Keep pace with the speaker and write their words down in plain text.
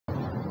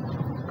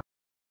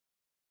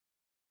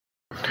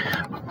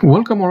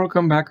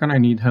Welcome back, and I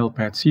need help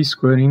at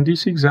C-square. In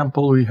this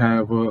example, we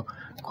have a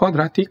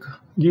quadratic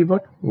given.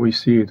 We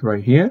see it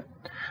right here.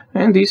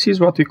 And this is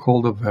what we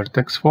call the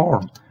vertex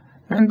form.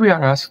 And we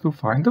are asked to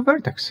find the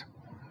vertex.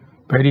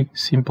 Very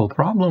simple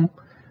problem.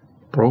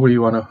 Probably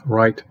you want to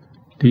write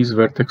this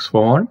vertex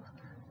form.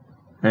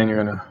 And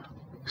you're going to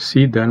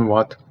see then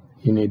what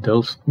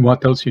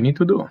else you need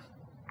to do.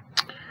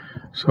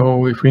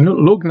 So if we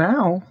look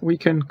now, we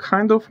can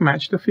kind of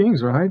match the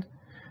things, right?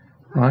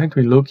 Right,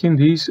 we look in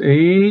this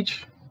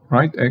h,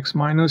 right, x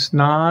minus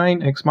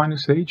 9, x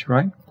minus h,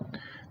 right?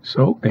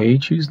 So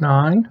h is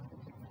 9,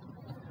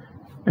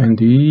 and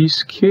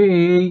this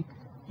k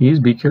is,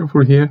 be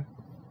careful here,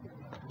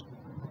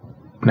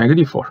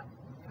 -4.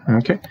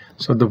 Okay,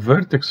 so the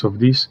vertex of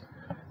this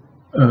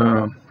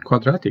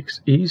quadratics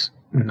is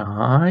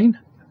 9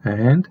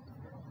 and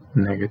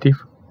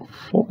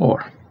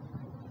 -4.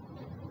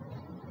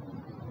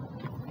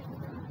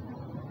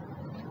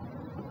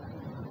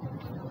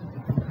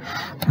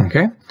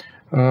 Okay,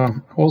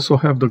 also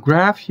have the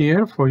graph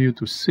here for you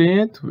to see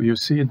it. You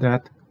see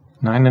that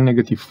 9 and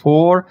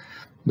 -4,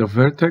 the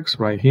vertex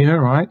right here,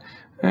 right?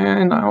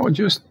 And now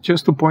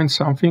just to point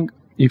something,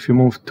 if you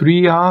move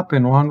 3 up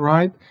and 1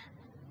 right,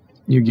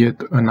 you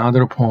get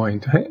another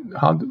point. Hey,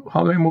 how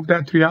do I move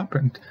that 3 up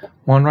and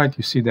 1 right?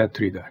 You see that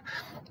 3 there.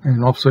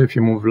 And also if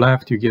you move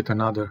left, you get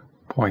another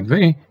point.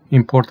 Very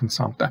important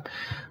sometimes.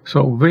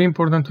 So very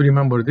important to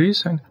remember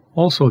this, and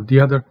also the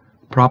other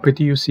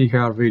property you see here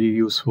are very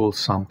useful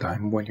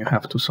sometime when you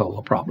have to solve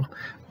a problem.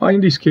 Well,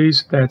 in this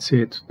case, that's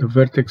it. The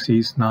vertex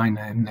is 9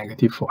 and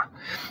 -4.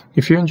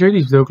 If you enjoyed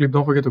this video clip,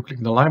 don't forget to click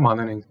the like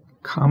button and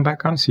come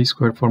back on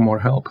C-square for more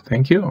help.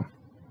 Thank you.